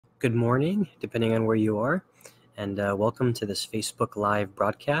Good morning, depending on where you are, and welcome to this Facebook Live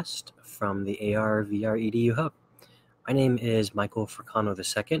broadcast from the AR/VR EDU Hub. My name is Michael Fricano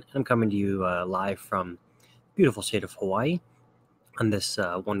II, and I'm coming to you live from beautiful state of Hawaii on this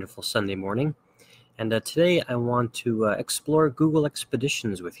wonderful Sunday morning. And today I want to explore Google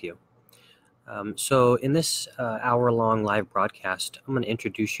Expeditions with you. So in this hour-long live broadcast, I'm going to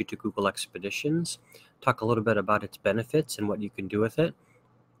introduce you to Google Expeditions, talk a little bit about its benefits and what you can do with it.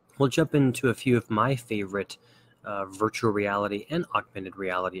 We'll jump into a few of my favorite virtual reality and augmented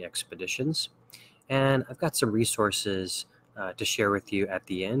reality expeditions. And I've got some resources to share with you at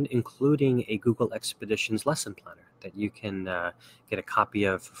the end, including a Google Expeditions lesson planner that you can get a copy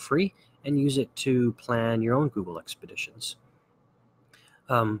of for free and use it to plan your own Google Expeditions.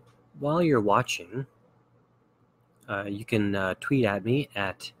 While you're watching, you can tweet at me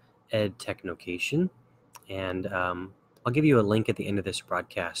at edtechnocation, and I'll give you a link at the end of this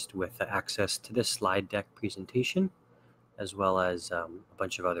broadcast with access to this slide deck presentation, as well as a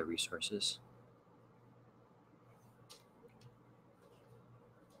bunch of other resources.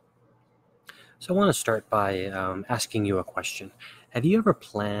 So I want to start by asking you a question. Have you ever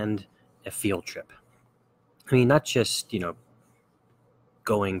planned a field trip? I mean, not just,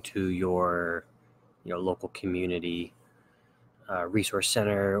 going to your, local community resource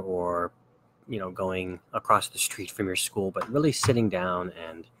center, or going across the street from your school, but really sitting down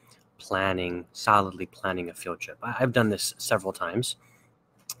and solidly planning a field trip. I've done this several times.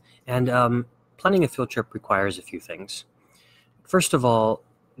 And planning a field trip requires a few things. First of all,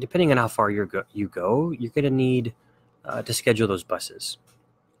 depending on how far you go, you're going to need to schedule those buses.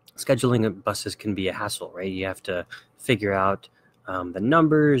 Scheduling buses can be a hassle, right? You have to figure out the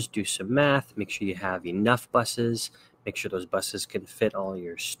numbers, do some math, make sure you have enough buses, make sure those buses can fit all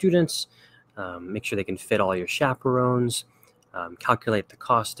your students, make sure they can fit all your chaperones, calculate the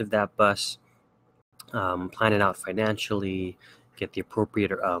cost of that bus, plan it out financially, get the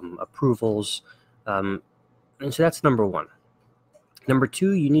appropriate approvals. And so that's number one. Number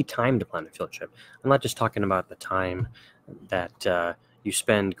two, you need time to plan a field trip. I'm not just talking about the time that you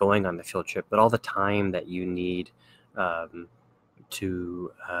spend going on the field trip, but all the time that you need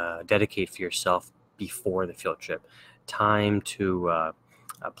to dedicate for yourself before the field trip. Time to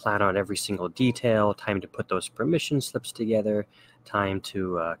plan out every single detail, time to put those permission slips together, time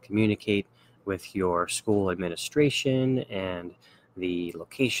to communicate with your school administration and the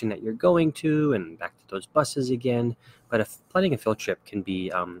location that you're going to, and back to those buses again. But planning a field trip can be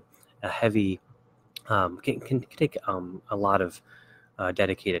a heavy, can take a lot of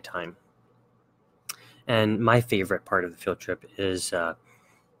dedicated time. And my favorite part of the field trip is all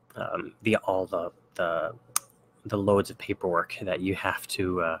the loads of paperwork that you have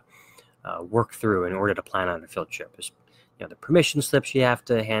to work through in order to plan on a field trip. There's the permission slips you have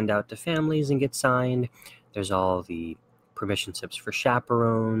to hand out to families and get signed. There's all the permission slips for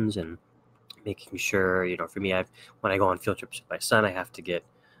chaperones, and making sure, for me, when I go on field trips with my son, I have to get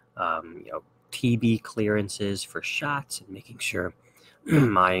TB clearances for shots, and making sure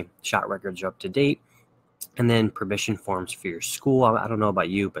my shot records are up to date. And then permission forms for your school. I don't know about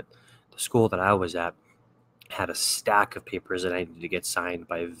you, but the school that I was at had a stack of papers that I needed to get signed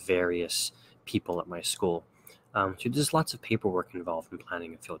by various people at my school. So there's lots of paperwork involved in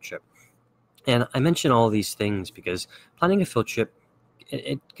planning a field trip. And I mention all these things because planning a field trip,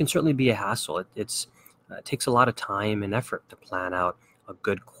 it can certainly be a hassle. It takes a lot of time and effort to plan out a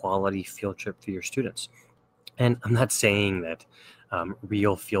good quality field trip for your students. And I'm not saying that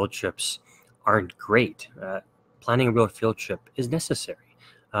real field trips aren't great. Planning a real field trip is necessary.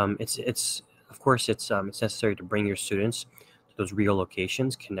 It's of course it's necessary to bring your students to those real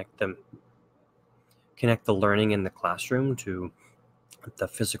locations, connect the learning in the classroom to the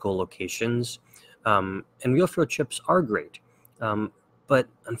physical locations. And real field trips are great, but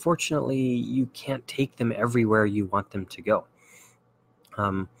unfortunately, you can't take them everywhere you want them to go.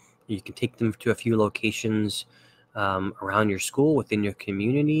 You can take them to a few locations around your school, within your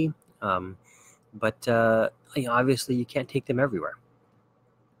community, but obviously you can't take them everywhere.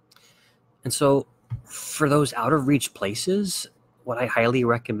 And so for those out of reach places, what I highly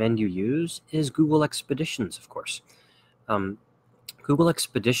recommend you use is Google Expeditions, of course. Google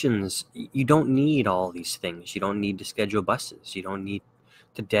Expeditions, you don't need all these things. You don't need to schedule buses. You don't need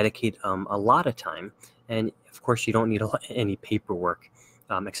to dedicate a lot of time. And of course, you don't need any paperwork,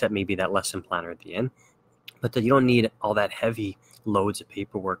 except maybe that lesson planner at the end. But you don't need all that heavy loads of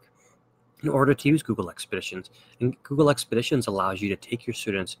paperwork in order to use Google Expeditions. And Google Expeditions allows you to take your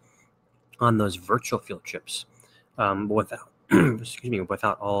students on those virtual field trips without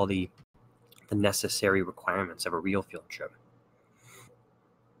without all the necessary requirements of a real field trip.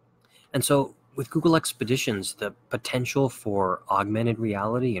 And so with Google Expeditions, the potential for augmented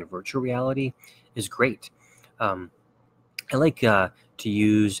reality and virtual reality is great. I like to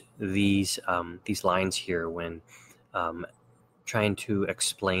use these lines here when trying to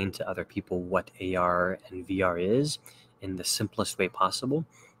explain to other people what AR and VR is in the simplest way possible.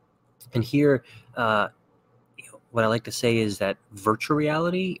 And here, what I like to say is that virtual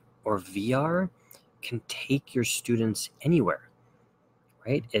reality or VR can take your students anywhere,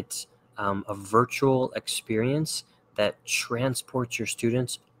 right? It's a virtual experience that transports your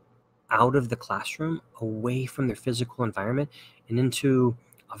students out of the classroom, away from their physical environment, and into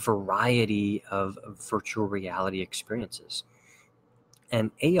a variety of virtual reality experiences.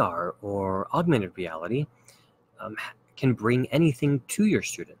 And AR, or augmented reality, um, can bring anything to your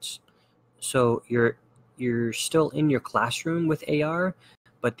students. So you're still in your classroom with AR,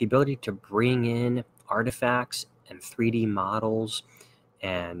 but the ability to bring in artifacts and 3D models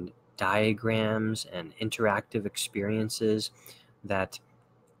and diagrams and interactive experiences that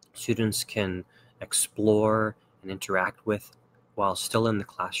students can explore and interact with while still in the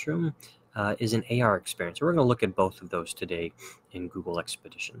classroom is an AR experience. We're going to look at both of those today in Google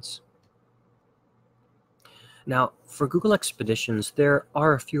Expeditions. Now, for Google Expeditions, there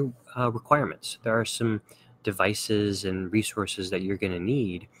are a few requirements. There are some devices and resources that you're going to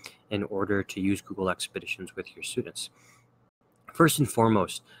need in order to use Google Expeditions with your students. First and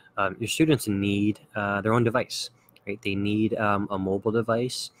foremost, your students need their own device, right? They need a mobile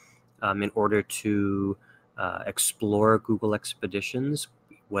device in order to explore Google Expeditions,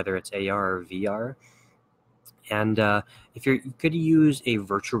 whether it's AR or VR. And if you're going to use a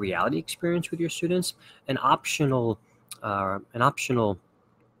virtual reality experience with your students, an optional um,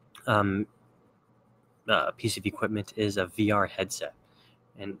 piece of equipment is a VR headset.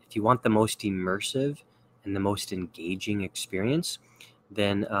 And if you want the most immersive and the most engaging experience,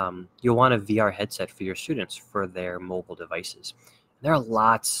 then you'll want a VR headset for your students for their mobile devices. There are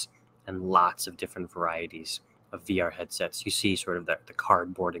lots and lots of different varieties of VR headsets. You see sort of the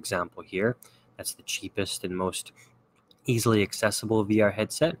cardboard example here. That's the cheapest and most easily accessible VR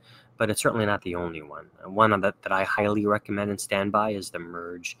headset, but it's certainly not the only one. One that I highly recommend and stand by is the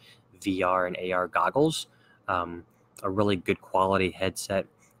Merge VR and AR goggles. A really good quality headset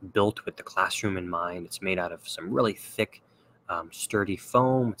built with the classroom in mind. It's made out of some really thick, sturdy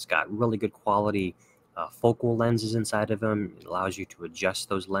foam. It's got really good quality focal lenses inside of them. It allows you to adjust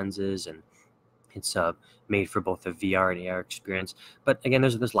those lenses, and it's made for both a VR and AR experience. But again,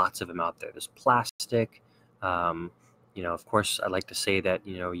 there's lots of them out there. There's plastic. Of course, I like to say that,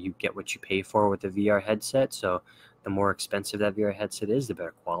 you get what you pay for with the VR headset. So the more expensive that VR headset is, the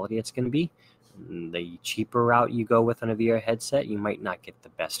better quality it's going to be. The cheaper route you go with on a VR headset, you might not get the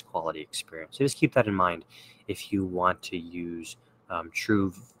best quality experience. So just keep that in mind if you want to use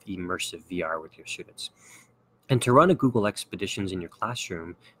true immersive VR with your students. And to run a Google Expeditions in your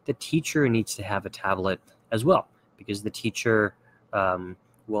classroom, the teacher needs to have a tablet as well, because the teacher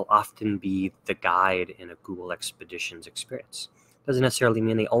will often be the guide in a Google Expeditions experience. Doesn't necessarily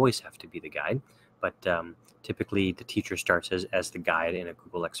mean they always have to be the guide, but typically the teacher starts as the guide in a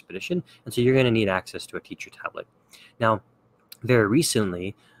Google Expedition, and so you're going to need access to a teacher tablet. Now, very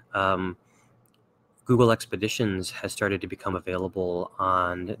recently, Google Expeditions has started to become available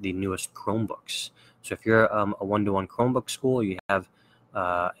on the newest Chromebooks. So if you're a one-to-one Chromebook school, you have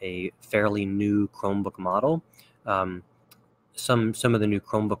a fairly new Chromebook model. Some of the new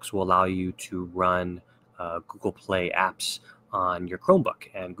Chromebooks will allow you to run Google Play apps on your Chromebook,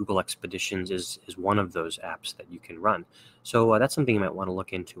 and Google Expeditions is one of those apps that you can run. So that's something you might want to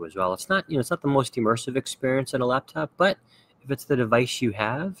look into as well. It's not the most immersive experience on a laptop, but if it's the device you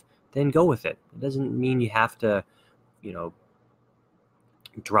have, then go with it. It doesn't mean you have to,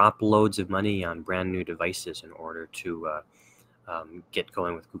 drop loads of money on brand new devices in order to get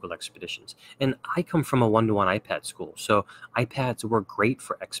going with Google Expeditions. And I come from a one-to-one iPad school, so iPads work great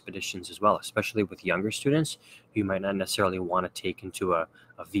for Expeditions as well, especially with younger students who you might not necessarily want to take into a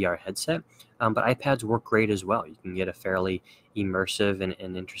VR headset. But iPads work great as well. You can get a fairly immersive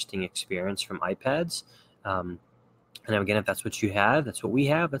and interesting experience from iPads. And again, if that's what you have, that's what we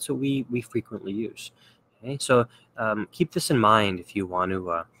have, that's what we frequently use. Okay, so keep this in mind if you want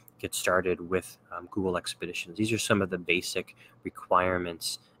to get started with Google Expeditions. These are some of the basic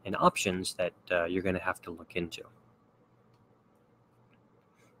requirements and options that you're going to have to look into.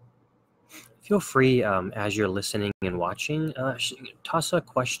 Feel free, as you're listening and watching, toss a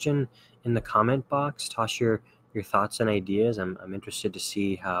question in the comment box. Toss your thoughts and ideas. I'm interested to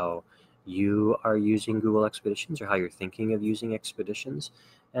see how you are using Google Expeditions or how you're thinking of using Expeditions.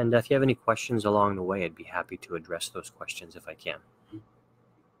 And if you have any questions along the way, I'd be happy to address those questions if I can.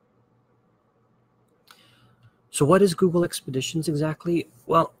 So what is Google Expeditions exactly?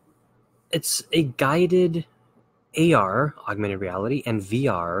 Well, it's a guided AR, augmented reality, and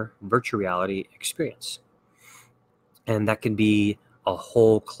VR, virtual reality experience. And that could be a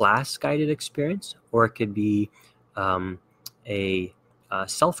whole class guided experience, or it could be um, a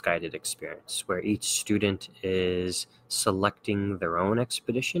self-guided experience where each student is selecting their own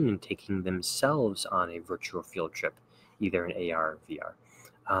expedition and taking themselves on a virtual field trip, either in AR or VR.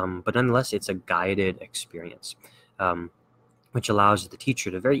 But nonetheless, it's a guided experience, which allows the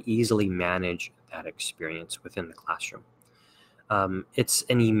teacher to very easily manage that experience within the classroom. It's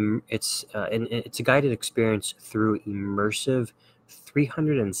a guided experience through immersive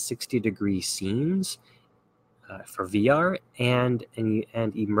 360-degree scenes for VR and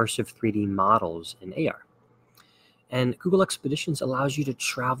immersive 3D models in AR. And Google Expeditions allows you to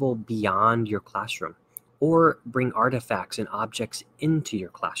travel beyond your classroom or bring artifacts and objects into your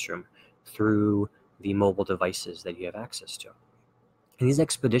classroom through the mobile devices that you have access to. And these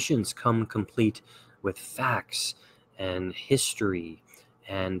expeditions come complete with facts and history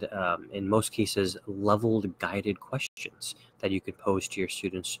and, in most cases, leveled guided questions that you could pose to your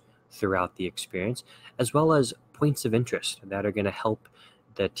students throughout the experience, as well as points of interest that are going to help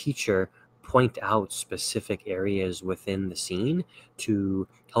the teacher point out specific areas within the scene to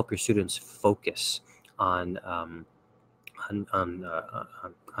help your students focus on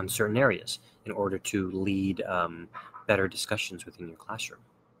certain areas in order to lead better discussions within your classroom.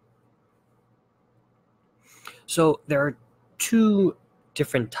 So there are two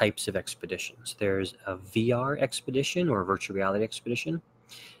different types of expeditions. There's a VR expedition or virtual reality expedition,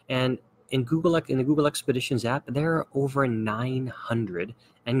 and in the Google Expeditions app, there are over 900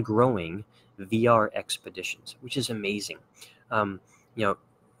 and growing VR expeditions, which is amazing.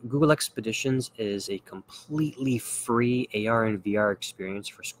 Google Expeditions is a completely free AR and VR experience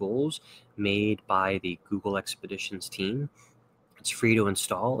for schools made by the Google Expeditions team. It's free to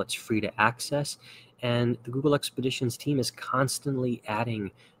install, it's free to access, and the Google Expeditions team is constantly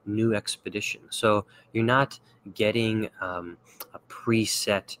adding new expeditions. So you're not getting a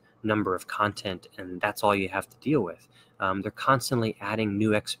preset number of content and that's all you have to deal with. They're constantly adding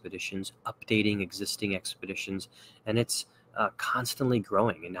new expeditions, updating existing expeditions, and it's constantly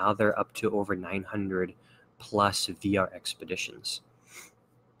growing. And now they're up to over 900 plus VR expeditions.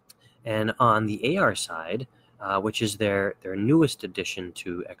 And on the AR side, which is their newest addition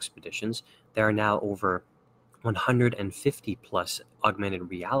to expeditions, there are now over 150 plus augmented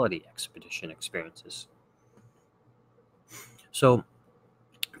reality expedition experiences. So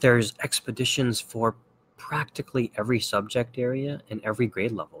there's expeditions for practically every subject area and every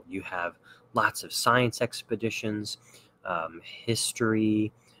grade level. You have lots of science expeditions,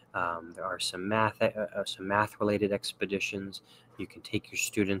 history. There are some math related expeditions. You can take your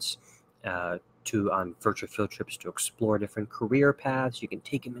students on virtual field trips to explore different career paths. You can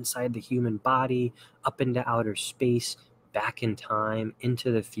take them inside the human body, up into outer space, back in time,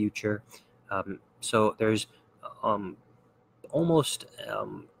 into the future. So there's almost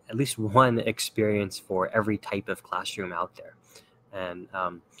at least one experience for every type of classroom out there. And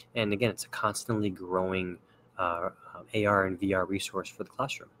again, it's a constantly growing AR and VR resource for the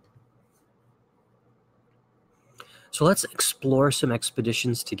classroom. So let's explore some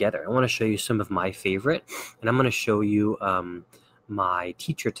expeditions together. I want to show you some of my favorite, and I'm going to show you my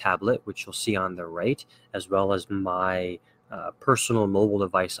teacher tablet, which you'll see on the right, as well as my personal mobile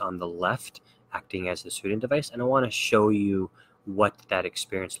device on the left, acting as the student device. And I want to show you what that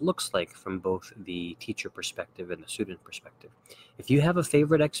experience looks like from both the teacher perspective and the student perspective. If you have a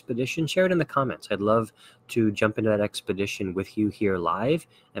favorite expedition, share it in the comments. I'd love to jump into that expedition with you here live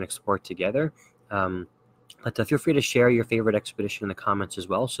and explore it together. But feel free to share your favorite expedition in the comments as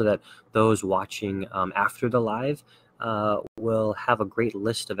well, so that those watching after the live will have a great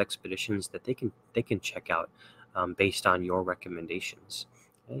list of expeditions that they can check out based on your recommendations.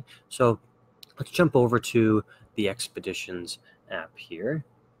 Okay? So let's jump over to the Expeditions app here.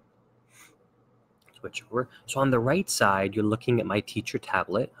 Switch over. So on the right side, you're looking at my teacher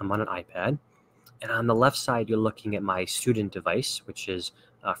tablet. I'm on an iPad. And on the left side, you're looking at my student device, which is,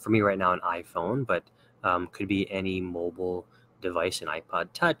 for me right now, an iPhone, but could be any mobile device, an iPod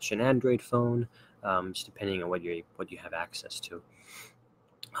Touch, an Android phone, just depending on what you have access to.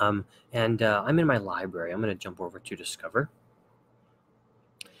 I'm in my library. I'm going to jump over to Discover.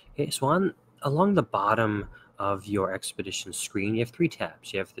 Okay, so along the bottom of your expedition screen, you have three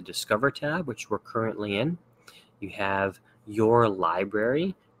tabs. You have the Discover tab, which we're currently in. You have your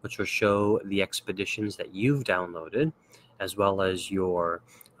library, which will show the expeditions that you've downloaded, as well as your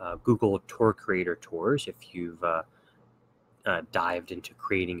Google Tour Creator tours if you've dived into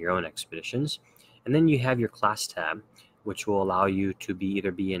creating your own expeditions. And then you have your class tab, which will allow you to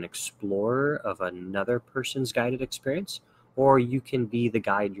either be an explorer of another person's guided experience, or you can be the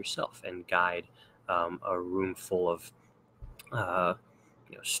guide yourself and guide a room full of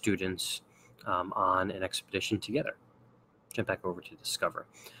students on an expedition together. Jump back over to Discover.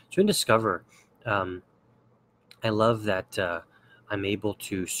 So in Discover, I love that I'm able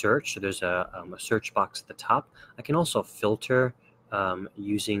to search. So there's a search box at the top. I can also filter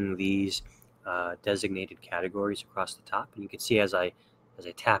using these designated categories across the top, and you can see as I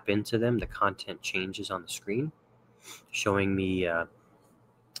tap into them, the content changes on the screen, showing me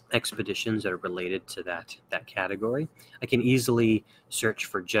expeditions that are related to that category. I can easily search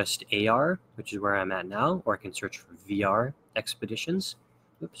for just AR, which is where I'm at now, or I can search for VR expeditions.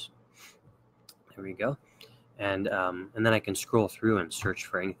 Oops, there we go. And then I can scroll through and search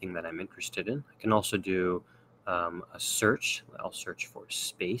for anything that I'm interested in. I can also do a search. I'll search for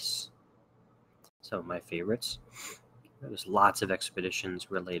space. Some of my favorites. There's lots of expeditions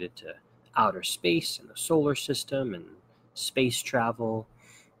related to outer space and the solar system and space travel,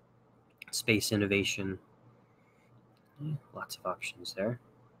 space innovation. Lots of options there.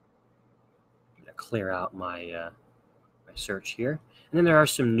 I'm going to clear out my my search here. And then there are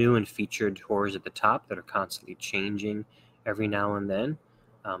some new and featured tours at the top that are constantly changing every now and then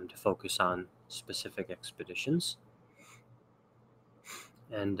to focus on specific expeditions.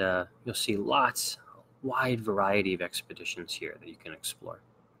 And you'll see wide variety of expeditions here that you can explore.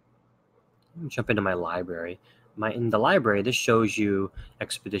 Let me jump into my library. In the library, this shows you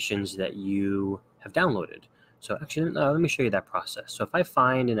expeditions that you have downloaded. So actually, let me show you that process. So if I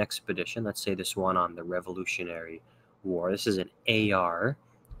find an expedition, let's say this one on the Revolutionary War, this is an AR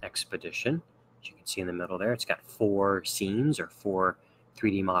expedition. As you can see in the middle there, it's got 4 scenes or 4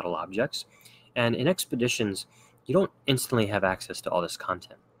 3D model objects. And in expeditions, you don't instantly have access to all this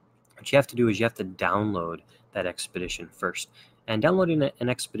content. What you have to do is you have to download that expedition first. And downloading an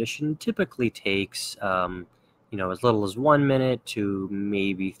expedition typically takes as little as 1 minute to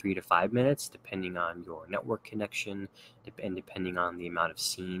maybe 3 to 5 minutes, depending on your network connection and depending on the amount of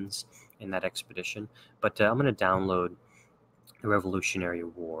scenes in that expedition. But I'm going to download the Revolutionary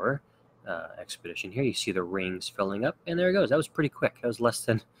War expedition here. You see the rings filling up, and there it goes. That was pretty quick. That was less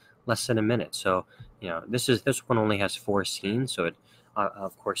than a minute. So this one only has 4 scenes, so it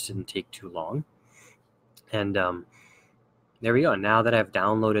of course didn't take too long. And there we go. Now that I've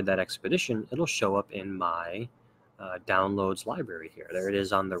downloaded that expedition, it'll show up in my downloads library here. There it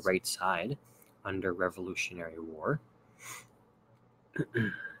is on the right side under Revolutionary War.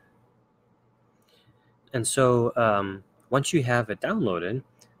 And so once you have it downloaded,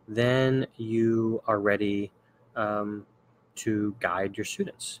 then you are ready to guide your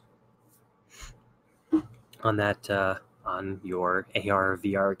students on that on your AR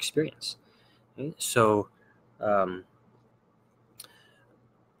VR experience. Okay? So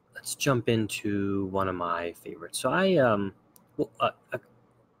let's jump into one of my favorites. So a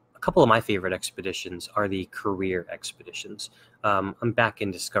couple of my favorite expeditions are the career expeditions. I'm back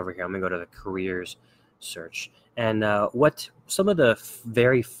in Discover here. I'm gonna go to the careers search. And what some of the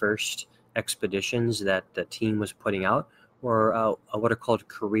very first expeditions that the team was putting out were what are called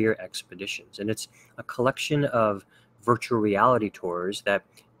career expeditions. And it's a collection of virtual reality tours that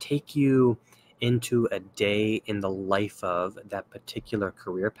take you into a day in the life of that particular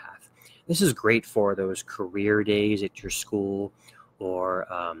career path. This is great for those career days at your school or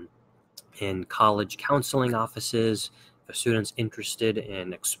in college counseling offices. If a student's interested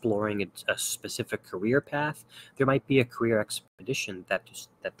in exploring a specific career path, there might be a career expedition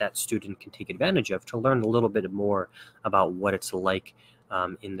that student can take advantage of to learn a little bit more about what it's like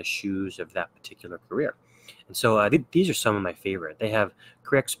in the shoes of that particular career. And so these are some of my favorite. They have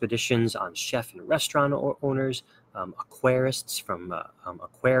career expeditions on chef and restaurant owners, aquarists from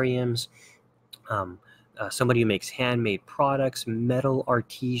aquariums, somebody who makes handmade products, metal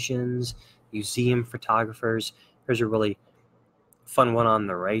artisans, museum photographers. Here's a really fun one on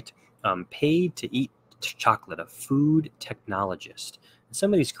the right. Paid to eat chocolate, a food technologist. And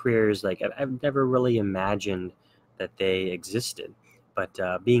some of these careers, like I've never really imagined that they existed, but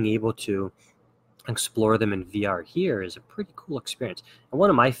being able to explore them in VR here is a pretty cool experience. And one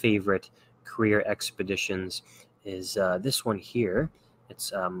of my favorite career expeditions is this one here.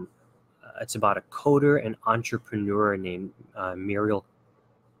 It's about a coder and entrepreneur named Muriel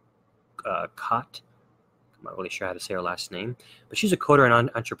Kott. I'm not really sure how to say her last name, but she's a coder and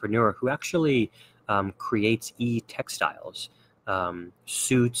entrepreneur who actually creates e-textiles,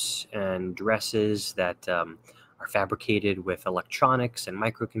 suits and dresses that are fabricated with electronics and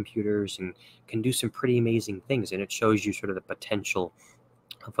microcomputers and can do some pretty amazing things. And it shows you sort of the potential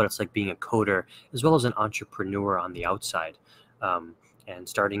of what it's like being a coder, as well as an entrepreneur on the outside, and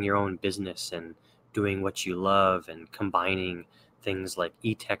starting your own business and doing what you love and combining things like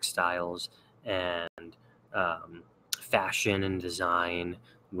e-textiles and fashion and design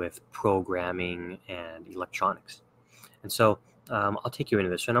with programming and electronics. And so I'll take you into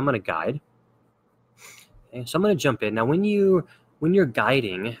this, and I'm going to guide. Okay, so I'm going to jump in now. When you're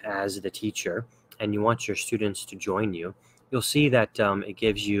guiding as the teacher and you want your students to join you, you'll see that it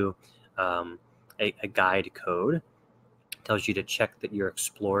gives you a guide code. It tells you to check that your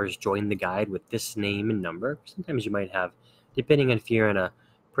explorers join the guide with this name and number. Sometimes you might have, depending on if you're in a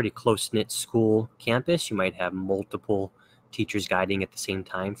pretty close-knit school campus, you might have multiple teachers guiding at the same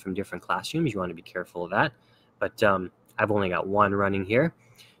time from different classrooms. You want to be careful of that. But I've only got one running here.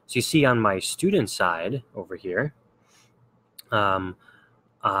 So you see on my student side over here, I'm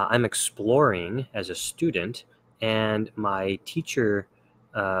exploring as a student, and my teacher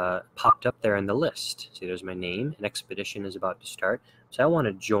popped up there in the list. See, there's my name. An expedition is about to start. So I want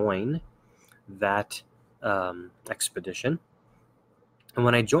to join that expedition. And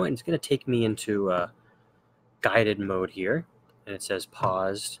when I join, it's going to take me into guided mode here. And it says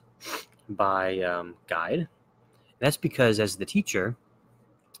paused by guide. And that's because as the teacher,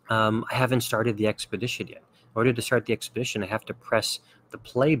 I haven't started the expedition yet. In order to start the expedition, I have to press the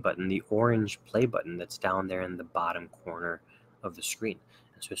play button, the orange play button that's down there in the bottom corner of the screen.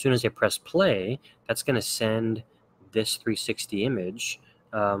 And so as soon as I press play, that's going to send this 360 image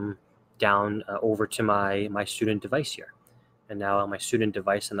down over to my student device here. And now on my student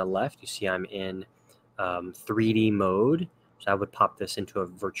device on the left, you see I'm in 3D mode. So I would pop this into a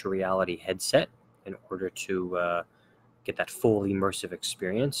virtual reality headset in order to get that full immersive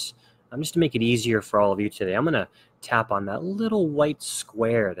experience. Just to make it easier for all of you today, I'm going to tap on that little white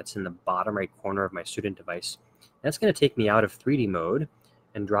square that's in the bottom right corner of my student device. That's going to take me out of 3D mode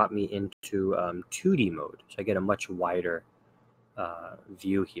and drop me into 2D mode. So I get a much wider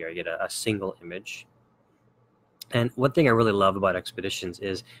view here. I get a single image. And one thing I really love about Expeditions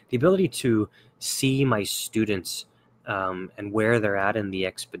is the ability to see my students and where they're at in the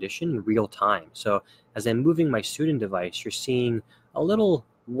expedition in real time. So as I'm moving my student device, you're seeing a little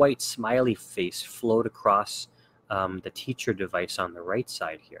white smiley face float across the teacher device on the right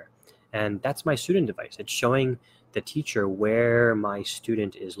side here. And that's my student device. It's showing the teacher where my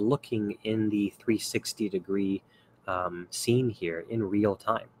student is looking in the 360-degree scene here in real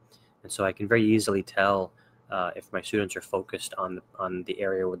time. And so I can very easily tell if my students are focused on the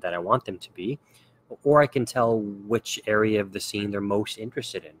area that I want them to be, or I can tell which area of the scene they're most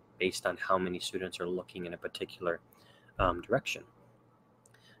interested in based on how many students are looking in a particular direction.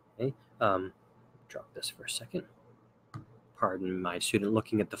 Okay, drop this for a second. Pardon my student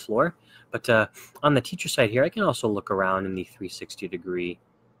looking at the floor. But on the teacher side here, I can also look around in the 360-degree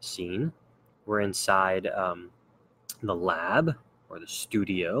scene. We're inside the lab or the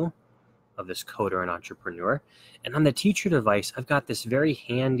studio of this coder and entrepreneur. And on the teacher device, I've got this very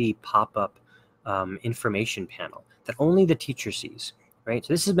handy pop-up information panel that only the teacher sees, right?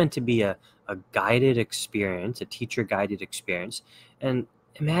 So this is meant to be a guided experience, a teacher guided experience. And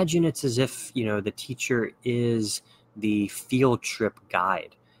imagine it's as if, the teacher is the field trip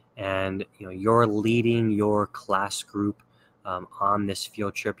guide, and you're leading your class group on this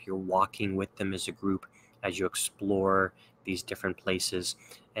field trip. You're walking with them as a group as you explore these different places,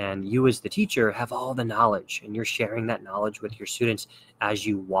 and you as the teacher have all the knowledge, and you're sharing that knowledge with your students as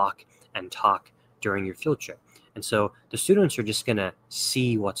you walk and talk during your field trip. And so the students are just going to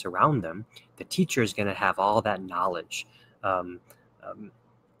see what's around them. The teacher is going to have all that knowledge. And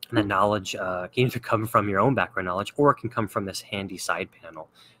that knowledge can either come from your own background knowledge, or it can come from this handy side panel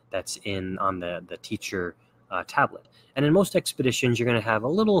that's on the teacher tablet. And in most expeditions, you're going to have a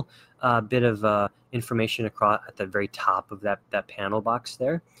little bit of information across at the very top of that panel box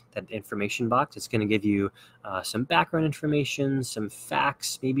there, that information box. It's going to give you some background information, some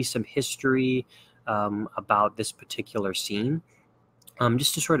facts, maybe some history about this particular scene.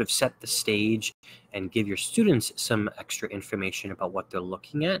 Just to sort of set the stage and give your students some extra information about what they're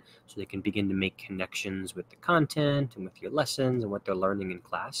looking at, so they can begin to make connections with the content and with your lessons and what they're learning in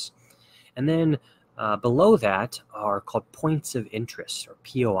class. And then below that are called points of interest, or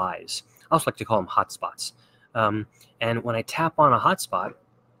POIs. I also like to call them hotspots. And when I tap on a hotspot,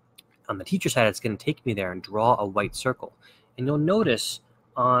 on the teacher side, it's going to take me there and draw a white circle. And you'll notice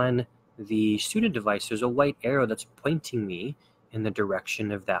on the student device, there's a white arrow that's pointing me in the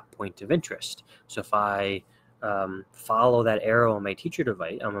direction of that point of interest. So if I follow that arrow on my teacher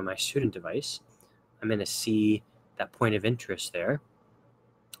device, on my student device, I'm going to see that point of interest there.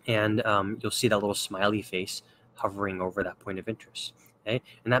 And you'll see that little smiley face hovering over that point of interest. Okay?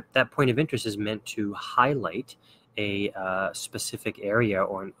 And that point of interest is meant to highlight a specific area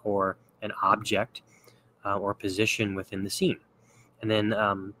or an object or position within the scene. And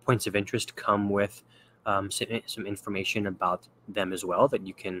then points of interest come with some information about them as well that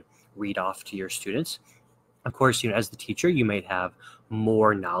you can read off to your students. Of course, as the teacher, you might have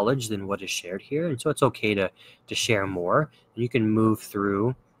more knowledge than what is shared here, and so it's okay to share more. And you can move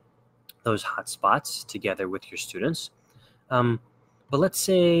through those hot spots together with your students. But let's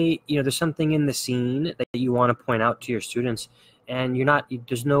say there's something in the scene that you want to point out to your students, and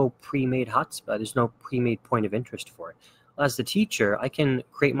there's no pre-made hotspot, there's no pre-made point of interest for it. As the teacher, I can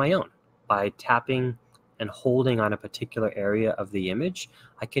create my own by tapping and holding on a particular area of the image.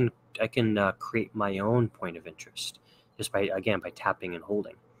 I can create my own point of interest just by tapping and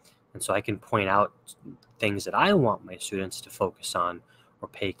holding. And so I can point out things that I want my students to focus on or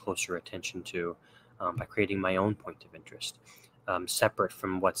pay closer attention to by creating my own point of interest, separate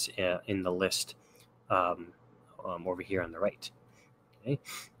from what's in the list over here on the right. Okay.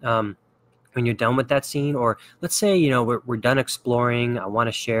 When you're done with that scene, or let's say we're done exploring, I want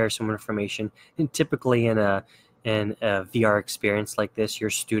to share some information, and typically in a VR experience like this, your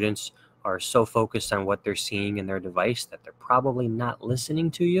students are so focused on what they're seeing in their device that they're probably not listening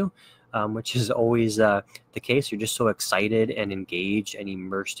to you, which is always the case. You're just so excited and engaged and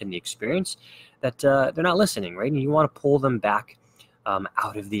immersed in the experience that they're not listening, right? And you want to pull them back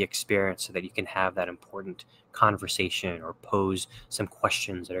out of the experience so that you can have that important conversation or pose some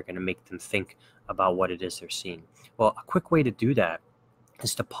questions that are going to make them think about what it is they're seeing. Well, a quick way to do that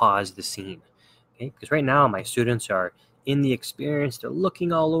is to pause the scene. Okay? Because right now my students are in the experience, they're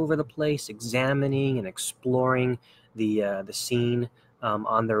looking all over the place, examining and exploring the scene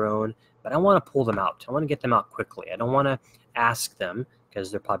on their own, but I want to pull them out. I want to get them out quickly. I don't want to ask them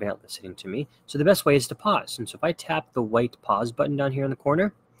because they're probably not listening to me. So the best way is to pause. And so if I tap the white pause button down here in the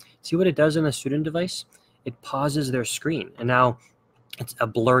corner, see what it does on a student device? It pauses their screen. And now it's a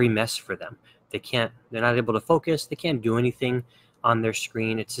blurry mess for them. They're not able to focus. They can't do anything on their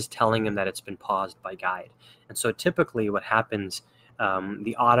screen. It's just telling them that it's been paused by guide. And so typically what happens,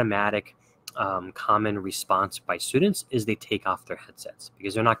 the automatic common response by students is they take off their headsets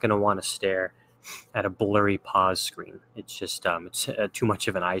because they're not going to want to stare at a blurry pause screen. It's just it's too much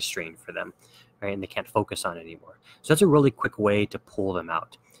of an eye strain for them, right? And they can't focus on it anymore. So that's a really quick way to pull them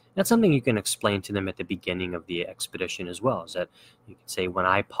out. That's something you can explain to them at the beginning of the expedition as well, is that you can say, when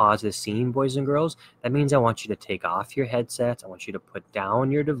I pause the scene, boys and girls, that means I want you to take off your headsets. I want you to put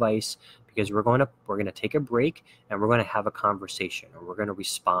down your device because we're going to take a break and we're going to have a conversation, or we're going to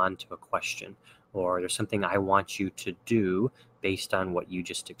respond to a question, or there's something I want you to do based on what you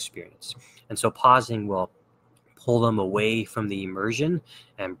just experienced. And so pausing will pull them away from the immersion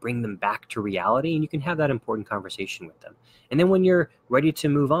and bring them back to reality, and you can have that important conversation with them. And then when you're ready to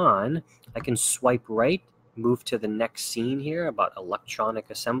move on, I can swipe right, move to the next scene here about electronic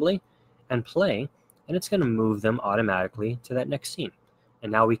assembly, and play, and it's going to move them automatically to that next scene.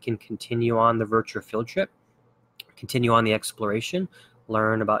 And now we can continue on the virtual field trip, continue on the exploration,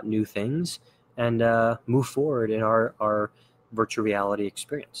 learn about new things, and move forward in our virtual reality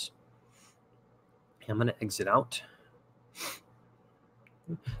experience. I'm going to exit out.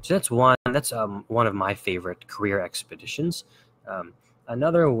 So that's one of my favorite career expeditions.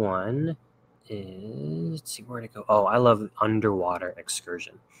 Another one is, let's see where to go. Oh, I love underwater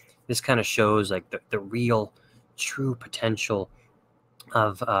excursion. This kind of shows like the real, true potential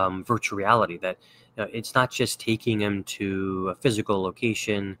of virtual reality, that it's not just taking them to a physical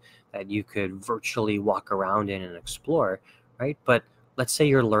location that you could virtually walk around in and explore, right? But let's say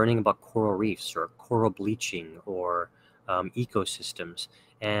you're learning about coral reefs or coral bleaching or ecosystems,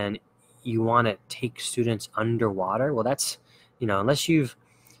 and you want to take students underwater. Well, that's, unless you're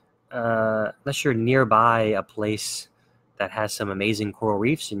nearby a place that has some amazing coral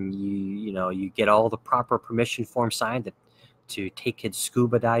reefs and you get all the proper permission forms signed to take kids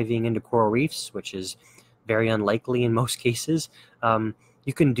scuba diving into coral reefs, which is very unlikely in most cases,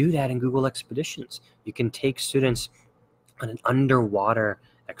 you can do that in Google Expeditions. You can take students on an underwater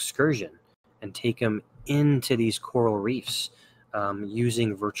excursion and take them into these coral reefs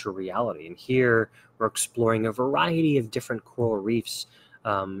using virtual reality. And here we're exploring a variety of different coral reefs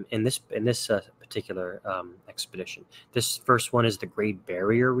in this particular expedition. This first one is the Great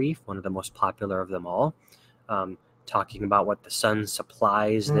Barrier Reef, one of the most popular of them all, talking about what the sun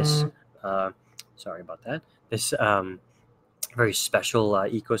supplies this, sorry about that, this very special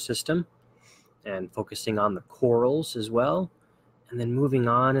ecosystem, and focusing on the corals as well. And then moving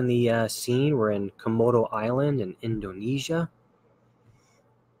on in the scene, we're in Komodo Island in Indonesia.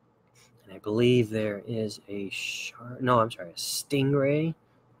 And I believe there is a stingray,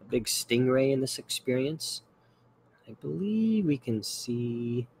 a big stingray in this experience. I believe we can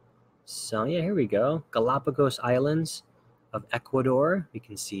see some, yeah, here we go. Galapagos Islands of Ecuador. We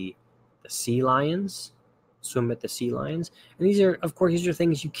can see the sea lions, swim with the sea lions. And these are, of course, these are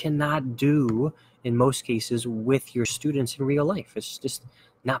things you cannot do in most cases with your students in real life. It's just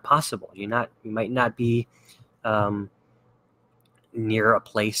not possible. You might not be near a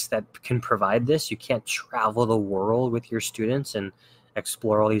place that can provide this. You can't travel the world with your students and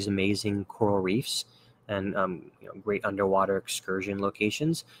explore all these amazing coral reefs and great underwater excursion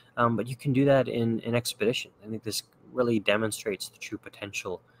locations, but you can do that in an expedition. I think this really demonstrates the true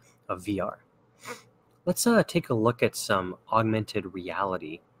potential of VR. Let's take a look at some augmented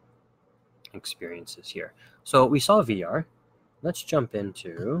reality experiences here. So we saw VR. Let's jump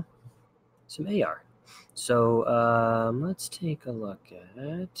into some AR. So let's take a look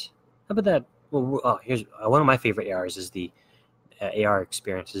at, how about that? Well, here's one of my favorite ARs is the AR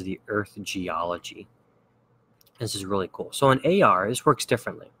experience is the Earth geology. This is really cool. So in AR, this works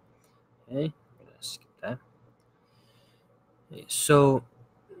differently. Okay, I'm gonna skip that. Okay, so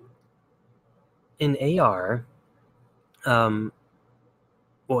in AR, let me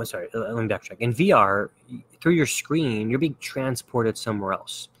backtrack. In VR, through your screen, you're being transported somewhere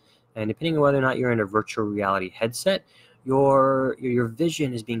else. And depending on whether or not you're in a virtual reality headset, your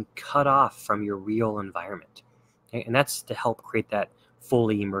vision is being cut off from your real environment. Okay? And that's to help create that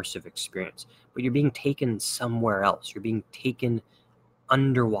fully immersive experience. But you're being taken somewhere else. You're being taken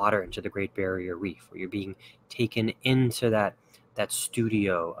underwater into the Great Barrier Reef, or you're being taken into that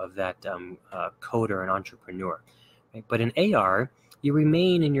studio of that coder and entrepreneur. Right? But in AR, you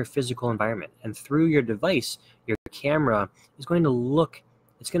remain in your physical environment, and through your device, your camera is going to look,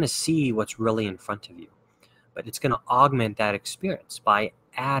 it's going to see what's really in front of you. But it's going to augment that experience by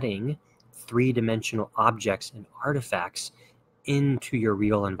adding three-dimensional objects and artifacts into your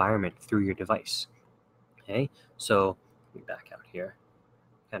real environment through your device. Okay, so let me back out here,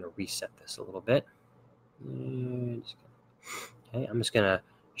 kind of reset this a little bit. Okay, I'm just going to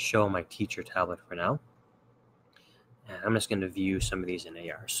show my teacher tablet for now. And I'm just going to view some of these in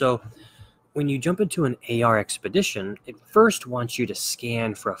AR. So when you jump into an AR expedition, it first wants you to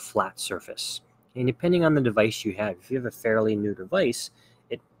scan for a flat surface. And depending on the device you have, if you have a fairly new device,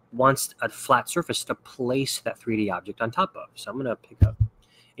 it wants a flat surface to place that 3D object on top of. So I'm going to pick up.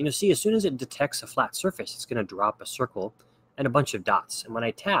 And you'll see as soon as it detects a flat surface, it's going to drop a circle and a bunch of dots. And when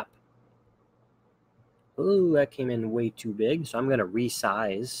I tap, ooh, that came in way too big. So I'm going to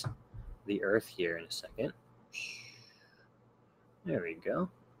resize the Earth here in a second. There we go.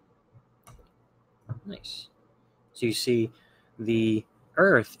 Nice. So you see the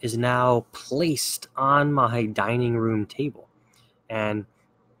Earth is now placed on my dining room table. And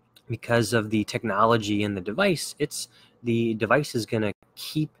because of the technology in the device, the device is going to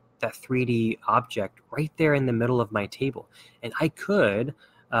keep that 3D object right there in the middle of my table. And I could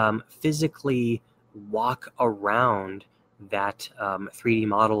physically walk around that 3D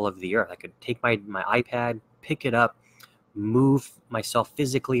model of the Earth. I could take my iPad, pick it up, move myself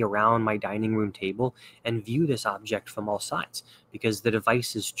physically around my dining room table and view this object from all sides, because the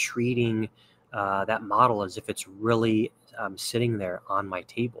device is treating that model as if it's really sitting there on my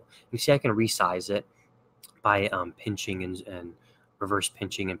table. You see I can resize it by pinching and reverse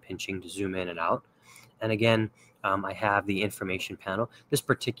pinching and pinching to zoom in and out. And again, I have the information panel. This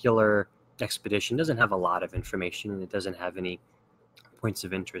particular expedition doesn't have a lot of information, and it doesn't have any points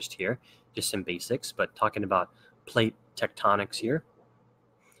of interest here, just some basics. But talking about plate tectonics here,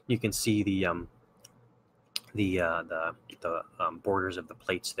 you can see the borders of the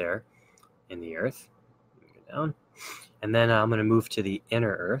plates there in the Earth. Go down, and then I'm going to move to the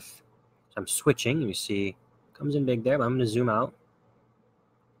inner Earth. So I'm switching. You see, it comes in big there, but I'm going to zoom out.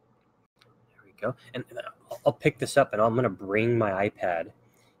 There we go, and I'll pick this up, and I'm going to bring my iPad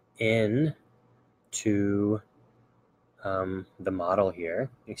in to the model here.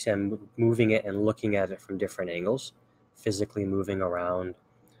 You see I'm moving it and looking at it from different angles, physically moving around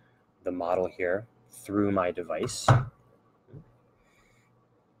the model here through my device.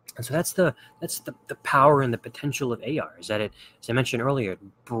 And so that's the power and the potential of AR, is that it, as I mentioned earlier,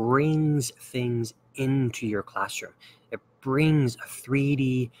 it brings things into your classroom. It brings a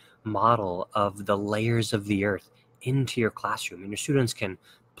 3D model of the layers of the Earth into your classroom, and your students can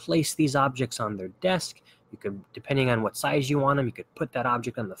place these objects on their desk. You could, depending on what size you want them, you could put that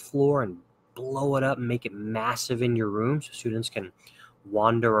object on the floor and blow it up and make it massive in your room so students can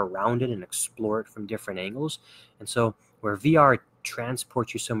wander around it and explore it from different angles. And so where VR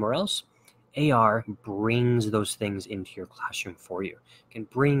transports you somewhere else, AR brings those things into your classroom for you. It can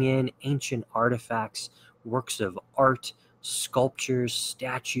bring in ancient artifacts, works of art, sculptures,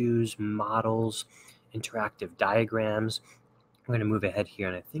 statues, models, interactive diagrams. We're going to move ahead here,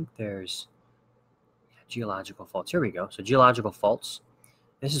 and I think there's geological faults. Here we go. So geological faults.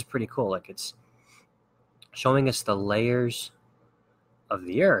 This is pretty cool. Like, it's showing us the layers of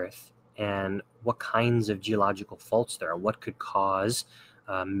the Earth and what kinds of geological faults there are, what could cause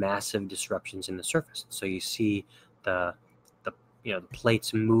massive disruptions in the surface. So you see the the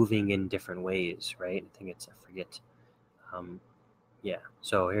plates moving in different ways, right? I think it's, I forget. Yeah.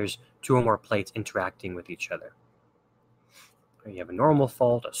 So here's two or more plates interacting with each other. You have a normal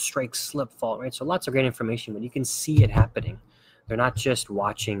fault, a strike slip fault, right? So lots of great information, but you can see it happening. They're not just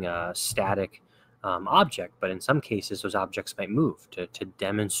watching a static object, but in some cases, those objects might move to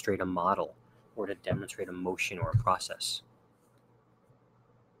demonstrate a model or to demonstrate a motion or a process.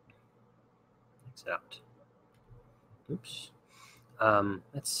 Exit out. Oops.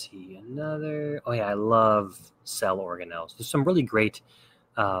 Let's see, another. Oh yeah, I love cell organelles. There's some really great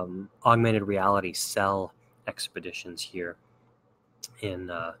augmented reality cell expeditions here in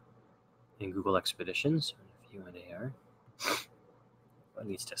Google Expeditions. View in AR. It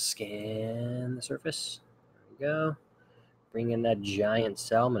needs to scan the surface. There we go. Bring in that giant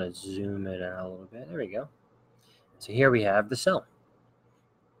cell. I'm going to zoom it out a little bit. There we go. So here we have the cell.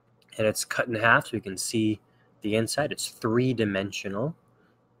 And it's cut in half so we can see the inside. It's three-dimensional,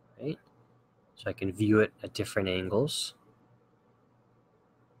 right? So I can view it at different angles.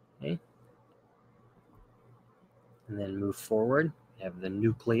 Okay. And then move forward. We have the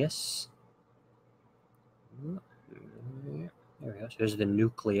nucleus. There we go. So there's the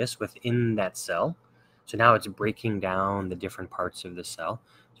nucleus within that cell. So now it's breaking down the different parts of the cell.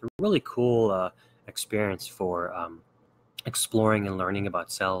 It's a really cool experience for exploring and learning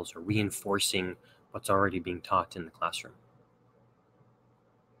about cells, or reinforcing what's already being taught in the classroom.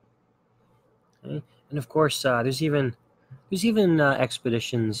 Okay. And of course, there's even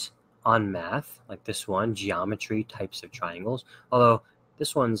expeditions on math, like this one, geometry, types of triangles. Although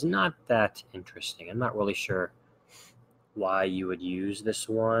this one's not that interesting. I'm not really sure why you would use this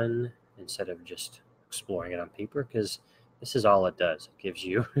one instead of just exploring it on paper, because this is all it does. It gives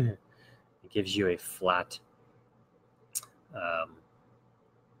you a flat.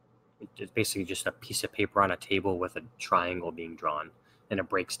 It's basically just a piece of paper on a table with a triangle being drawn, and it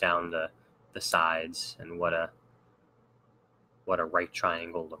breaks down the sides and what a right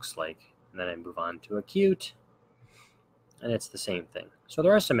triangle looks like. And then I move on to acute, and it's the same thing. So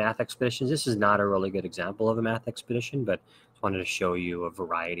there are some math expeditions. This is not a really good example of a math expedition, but just wanted to show you a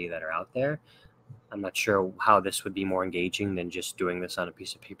variety that are out there. I'm not sure how this would be more engaging than just doing this on a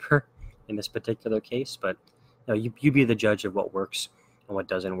piece of paper in this particular case, but you be the judge of what works and what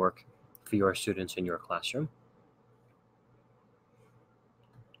doesn't work for your students in your classroom.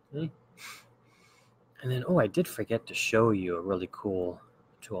 Okay. And then, I did forget to show you a really cool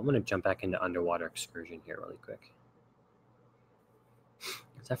tool. I'm going to jump back into underwater excursion here really quick,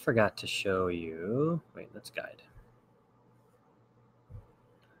 because I forgot to show you. Wait, let's guide.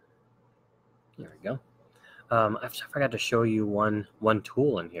 There we go. I forgot to show you one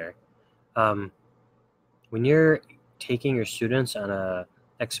tool in here. When you're taking your students on a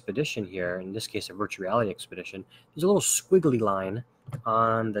expedition here, in this case a virtual reality expedition, there's a little squiggly line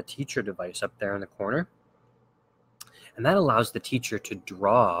on the teacher device up there in the corner, and that allows the teacher to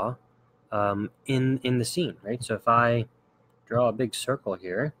draw in the scene, right? So if I draw a big circle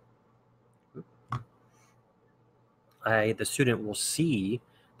here, the student will see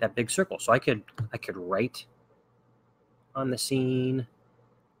that big circle. So I could write on the scene,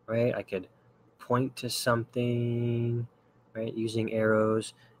 right? I could point to something, right, using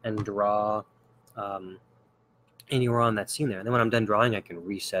arrows, and draw anywhere on that scene there. And then when I'm done drawing, I can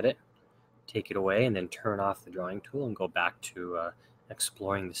reset it, take it away, and then turn off the drawing tool and go back to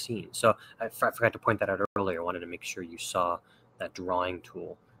exploring the scene. So I forgot to point that out earlier. I wanted to make sure you saw that drawing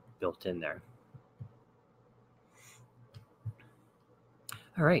tool built in there.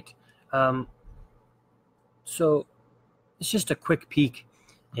 All right. So it's just a quick peek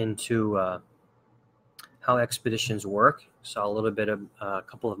into how expeditions work. Saw a little bit of a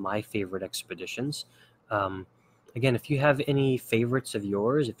couple of my favorite expeditions. Again, if you have any favorites of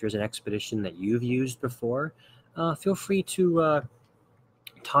yours, if there's an expedition that you've used before, feel free to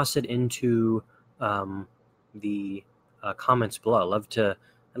toss it into the comments below. I'd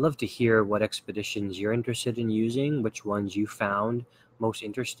love to hear what expeditions you're interested in using, which ones you found most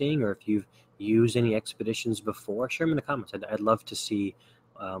interesting, or if you've used any expeditions before, share them in the comments. I'd love to see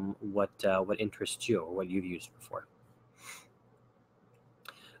what interests you or what you've used before.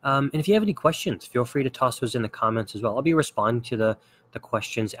 And if you have any questions, feel free to toss those in the comments as well. I'll be responding to the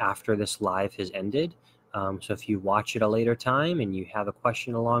questions after this live has ended. So if you watch it a later time and you have a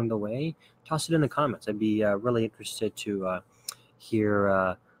question along the way, toss it in the comments. I'd be really interested to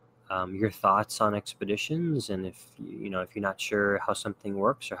hear your thoughts on expeditions, and if if you're not sure how something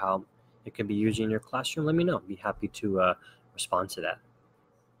works or how it can be used in your classroom, let me know. I'd be happy to respond to that.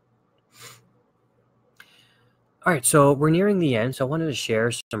 All right, so we're nearing the end, so I wanted to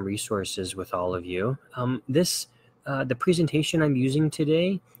share some resources with all of you. The presentation I'm using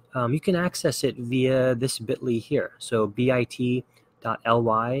today, you can access it via this bit.ly here. So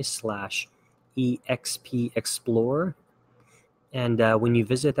bit.ly/expexplore. And when you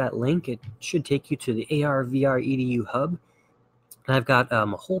visit that link, it should take you to the AR/VR EDU Hub. And I've got a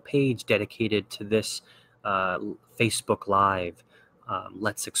whole page dedicated to this Facebook Live,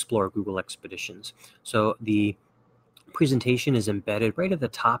 Let's Explore Google Expeditions. So the presentation is embedded right at the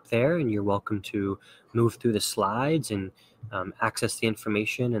top there, and you're welcome to move through the slides and access the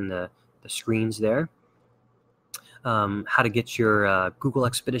information and the screens there. How to get your Google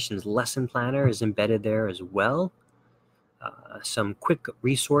Expeditions lesson planner is embedded there as well. Some quick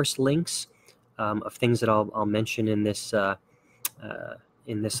resource links of things that I'll mention in this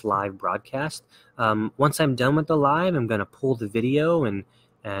live broadcast. Once I'm done with the live, I'm going to pull the video and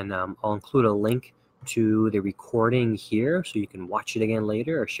I'll include a link to the recording here so you can watch it again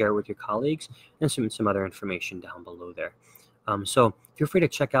later or share it with your colleagues, and some other information down below there. So feel free to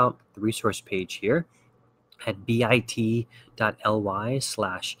check out the resource page here at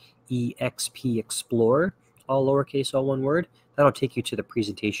bit.ly/expexplore, all lowercase, all one word. That'll take you to the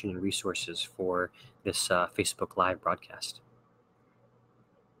presentation and resources for this Facebook Live broadcast.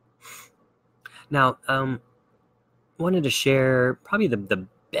 Now, wanted to share probably the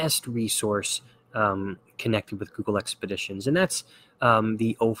best resource connected with Google Expeditions, and that's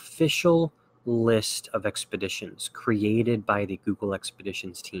the official list of expeditions created by the Google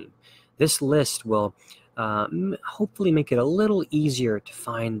Expeditions team. This list will hopefully make it a little easier to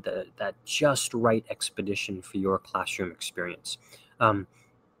find that just right expedition for your classroom experience. You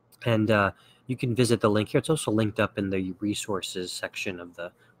can visit the link here. It's also linked up in the resources section of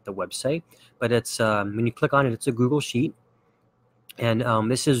the website. But it's when you click on it, it's a Google Sheet, and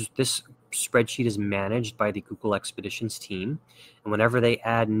this spreadsheet is managed by the Google Expeditions team. And whenever they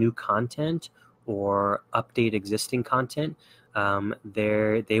add new content or update existing content,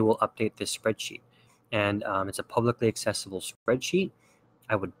 they will update this spreadsheet. And it's a publicly accessible spreadsheet.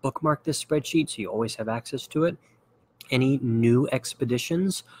 I would bookmark this spreadsheet so you always have access to it. Any new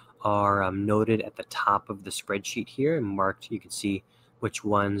expeditions are noted at the top of the spreadsheet here and marked. You can see which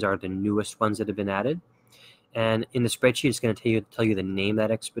ones are the newest ones that have been added. And in the spreadsheet, it's going to tell you the name of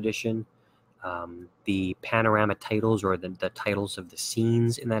that expedition, the panorama titles or the titles of the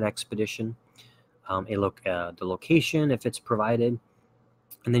scenes in that expedition, the location if it's provided,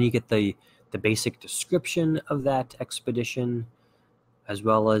 and then you get the basic description of that expedition, as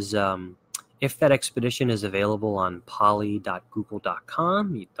well as if that expedition is available on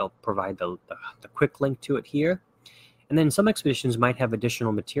poly.google.com, they'll provide the quick link to it here. And then some expeditions might have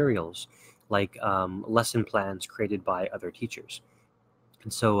additional materials like lesson plans created by other teachers.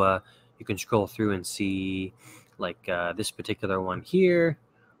 And so you can scroll through and see like this particular one here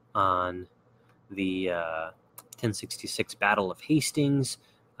on the 1066 Battle of Hastings.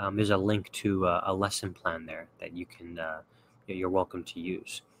 There's a link to a lesson plan there that you can you're welcome to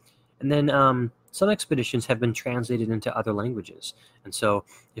use. And then some expeditions have been translated into other languages. And so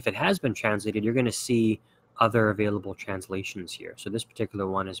if it has been translated, you're going to see other available translations here. So this particular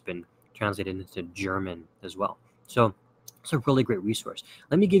one has been translated into German as well. So it's a really great resource.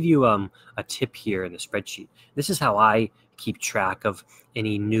 Let me give you a tip here in the spreadsheet. This is how I keep track of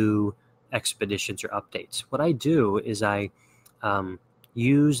any new expeditions or updates. What I do is I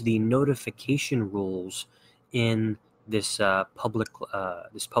use the notification rules in this public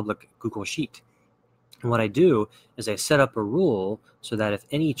Google Sheet. And what I do is I set up a rule so that if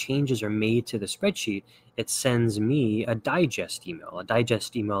any changes are made to the spreadsheet, it sends me a digest email. A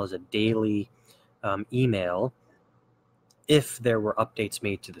digest email is a daily email if there were updates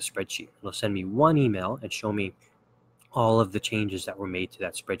made to the spreadsheet. It'll send me one email and show me all of the changes that were made to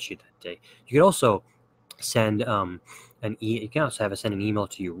that spreadsheet that day. You could also send you can also have it send an email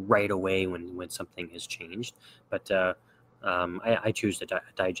to you right away when something has changed. But I choose the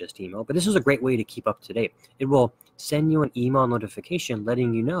digest email. But this is a great way to keep up to date. It will send you an email notification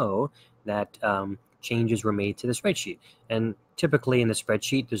letting you know that changes were made to the spreadsheet. And typically in the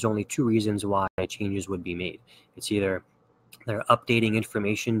spreadsheet, there's only two reasons why changes would be made. It's either they're updating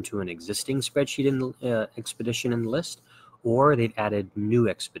information to an existing spreadsheet in the expedition in the list, or they've added new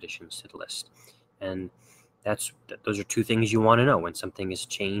expeditions to the list. And those are two things you want to know: when something has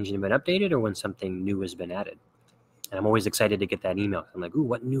changed and been updated, or when something new has been added. And I'm always excited to get that email. I'm like, ooh,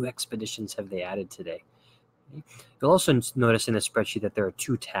 what new expeditions have they added today? Okay. You'll also notice in the spreadsheet that there are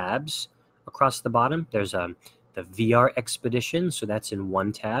two tabs across the bottom. There's the VR expedition, so that's in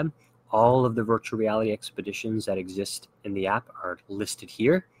one tab. All of the virtual reality expeditions that exist in the app are listed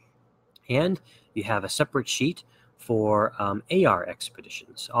here. And you have a separate sheet for AR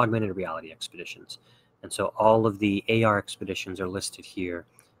expeditions, augmented reality expeditions. And so all of the AR expeditions are listed here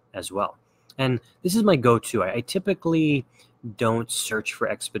as well. And this is my go-to. I typically don't search for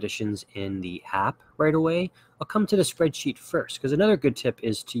expeditions in the app right away. I'll come to the spreadsheet first, because another good tip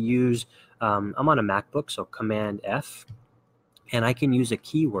is to use, I'm on a MacBook, so Command F, and I can use a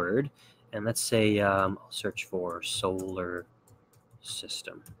keyword. And let's say I'll search for solar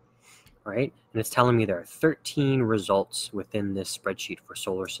system, right? And it's telling me there are 13 results within this spreadsheet for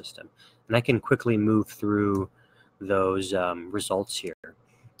solar system. And I can quickly move through those results here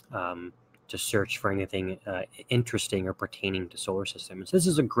to search for anything interesting or pertaining to solar systems. So this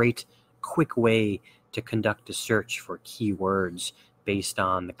is a great, quick way to conduct a search for keywords based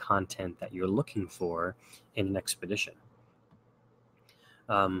on the content that you're looking for in an expedition.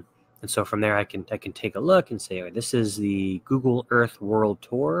 And so from there, I can take a look and say, oh, this is the Google Earth World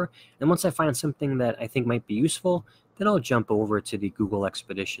Tour. And once I find something that I think might be useful, then I'll jump over to the Google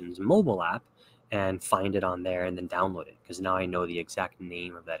Expeditions mobile app and find it on there and then download it, because now I know the exact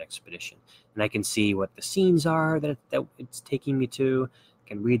name of that expedition. And I can see what the scenes are that it's taking me to. I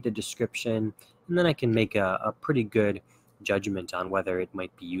can read the description, and then I can make a pretty good judgment on whether it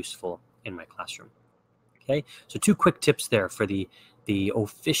might be useful in my classroom. Okay, so two quick tips there for the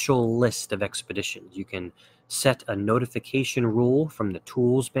official list of expeditions. You can set a notification rule from the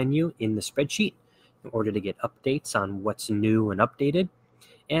tools menu in the spreadsheet in order to get updates on what's new and updated.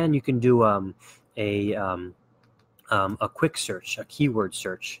 And you can do a quick search, a keyword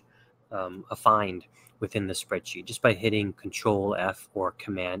search, a find within the spreadsheet just by hitting Control F or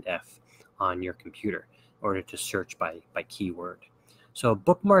Command F on your computer in order to search by keyword. So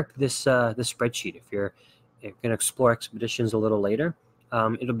bookmark this spreadsheet. If you're going to explore expeditions a little later,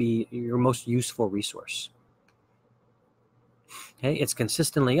 it'll be your most useful resource. Okay, it's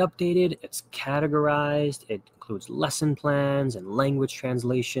consistently updated, it's categorized, it includes lesson plans and language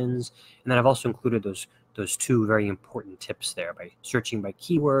translations, and then I've also included those two very important tips there by searching by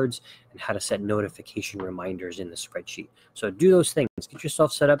keywords and how to set notification reminders in the spreadsheet. So do those things, get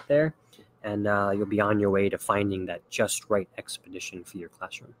yourself set up there, and you'll be on your way to finding that just right expedition for your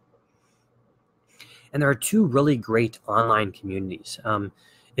classroom. And there are two really great online communities.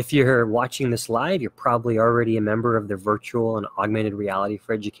 If you're watching this live, you're probably already a member of the Virtual and Augmented Reality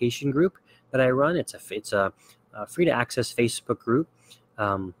for Education group that I run. It's a free-to-access Facebook group.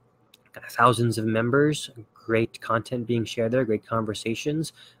 Got thousands of members, great content being shared there, great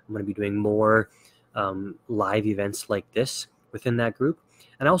conversations. I'm going to be doing more live events like this within that group.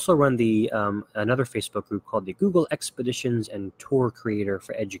 And I also run the another Facebook group called the Google Expeditions and Tour Creator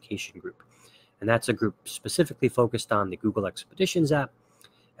for Education group. And that's a group specifically focused on the Google Expeditions app,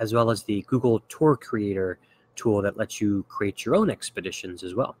 as well as the Google Tour Creator tool that lets you create your own expeditions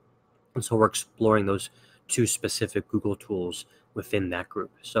as well. And so we're exploring those two specific Google tools within that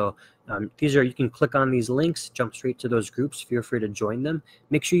group. So you can click on these links, jump straight to those groups. Feel free to join them.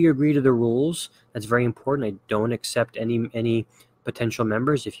 Make sure you agree to the rules. That's very important. I don't accept any potential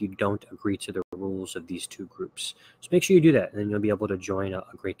members if you don't agree to the rules of these two groups. So make sure you do that, and then you'll be able to join a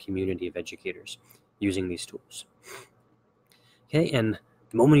great community of educators using these tools. Okay, and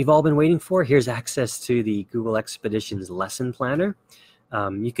the moment you've all been waiting for, here's access to the Google Expeditions Lesson Planner.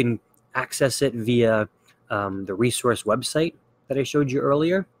 You can access it via the resource website that I showed you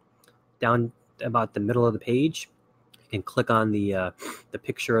earlier. Down about the middle of the page, you can click on the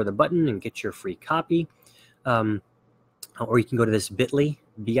picture of the button and get your free copy. Or you can go to this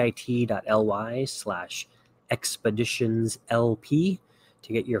bit.ly/expeditionslp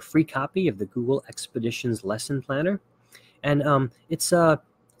to get your free copy of the Google Expeditions Lesson Planner. And it's a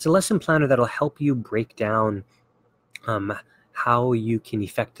lesson planner that'll help you break down how you can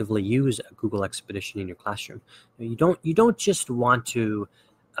effectively use a Google Expedition in your classroom. You don't just want to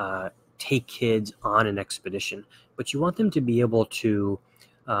take kids on an expedition, but you want them to be able to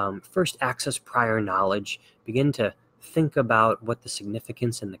first access prior knowledge, begin to think about what the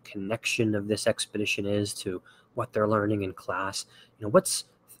significance and the connection of this expedition is to what they're learning in class.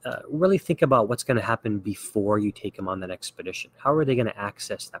 Really think about what's going to happen before you take them on that expedition. How are they going to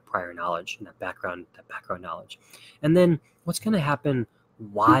access that prior knowledge and that background knowledge? And then what's going to happen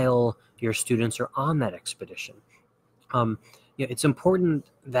while your students are on that expedition? It's important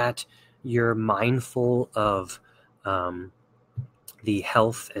that you're mindful of the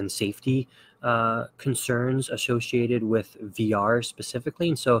health and safety concerns associated with VR specifically.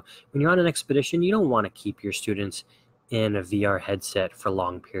 And so when you're on an expedition, you don't want to keep your students in a VR headset for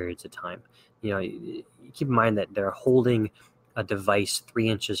long periods of time. You keep in mind that they're holding a device 3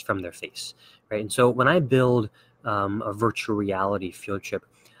 inches from their face, right? And so when I build a virtual reality field trip,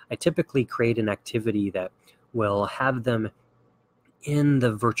 I typically create an activity that will have them in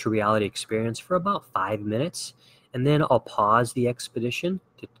the virtual reality experience for about 5 minutes, and then I'll pause the expedition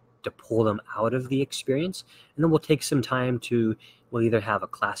to pull them out of the experience, and then we'll take some time we'll either have a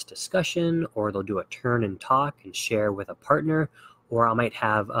class discussion, or they'll do a turn and talk and share with a partner, or I might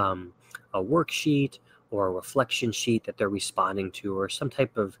have a worksheet or a reflection sheet that they're responding to, or some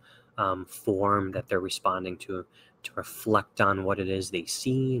type of form that they're responding to reflect on what it is they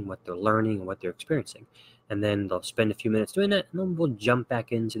see and what they're learning and what they're experiencing. And then they'll spend a few minutes doing that, and then we'll jump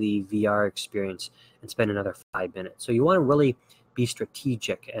back into the VR experience and spend another 5 minutes. So you want to really be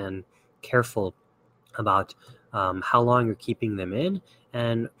strategic and careful about how long you're keeping them in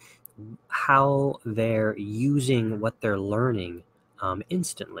and how they're using what they're learning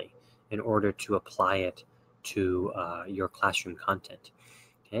instantly in order to apply it to your classroom content.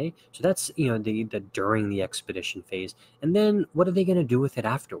 Okay, so that's the during the expedition phase, and then what are they going to do with it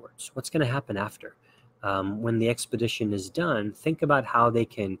afterwards? What's going to happen after? When the expedition is done, think about how they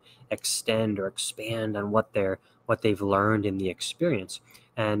can extend or expand on what they've learned in the experience,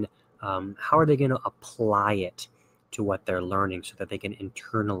 and how are they going to apply it to what they're learning so that they can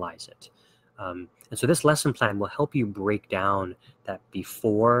internalize it. And so this lesson plan will help you break down that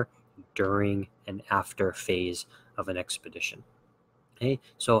before, during, and after phase of an expedition. Okay,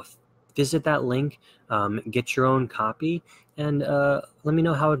 so visit that link, get your own copy, and let me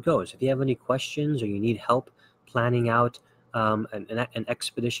know how it goes. If you have any questions or you need help planning out an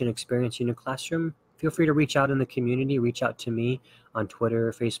expedition experience in your classroom, feel free to reach out in the community. Reach out to me on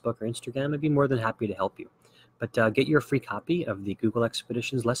Twitter, Facebook, or Instagram. I'd be more than happy to help you. But get your free copy of the Google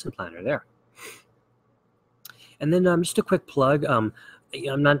Expeditions Lesson Planner there. And then just a quick plug. I'm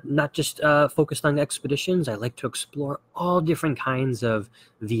not just focused on expeditions. I like to explore all different kinds of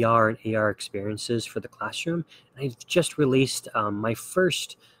VR and AR experiences for the classroom. And I've just released my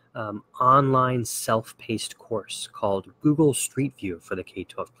first online self-paced course called Google Street View for the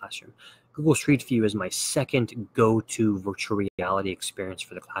K-12 classroom. Google Street View is my second go-to virtual reality experience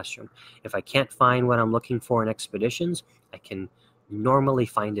for the classroom. If I can't find what I'm looking for in expeditions, I can normally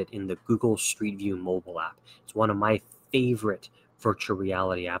find it in the Google Street View mobile app. It's one of my favorite virtual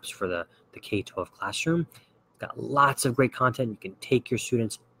reality apps for the K-12 classroom. It's got lots of great content. You can take your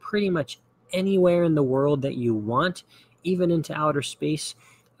students pretty much anywhere in the world that you want, even into outer space.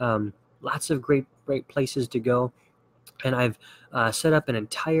 Lots of great places to go. And I've set up an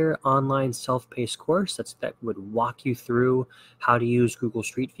entire online self-paced course that would walk you through how to use Google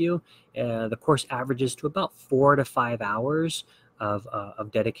Street View. The course averages to about 4 to 5 hours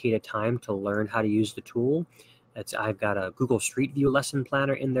of dedicated time to learn how to use the tool. I've got a Google Street View lesson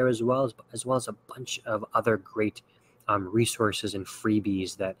planner in there as well as a bunch of other great resources and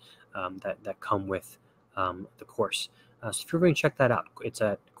freebies that come with the course. So if you're going to check that out, it's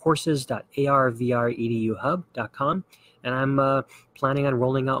at courses.arvreduhub.com, and I'm planning on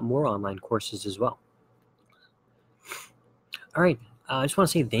rolling out more online courses as well. All right. I just want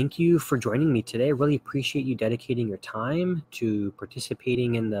to say thank you for joining me today. I really appreciate you dedicating your time to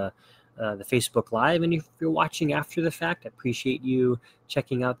participating in the Facebook Live. And if you're watching after the fact, I appreciate you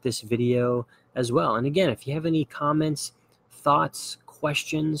checking out this video as well. And again, if you have any comments, thoughts,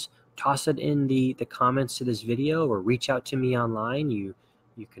 questions, toss it in the comments to this video or reach out to me online. You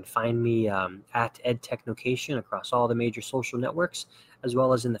can find me at EdTechNocation across all the major social networks, as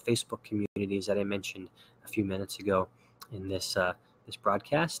well as in the Facebook communities that I mentioned a few minutes ago in this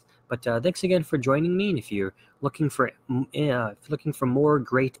broadcast. But thanks again for joining me. And if you're looking for more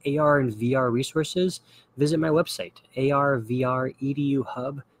great AR and VR resources, visit my website,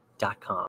 arvreduhub.com.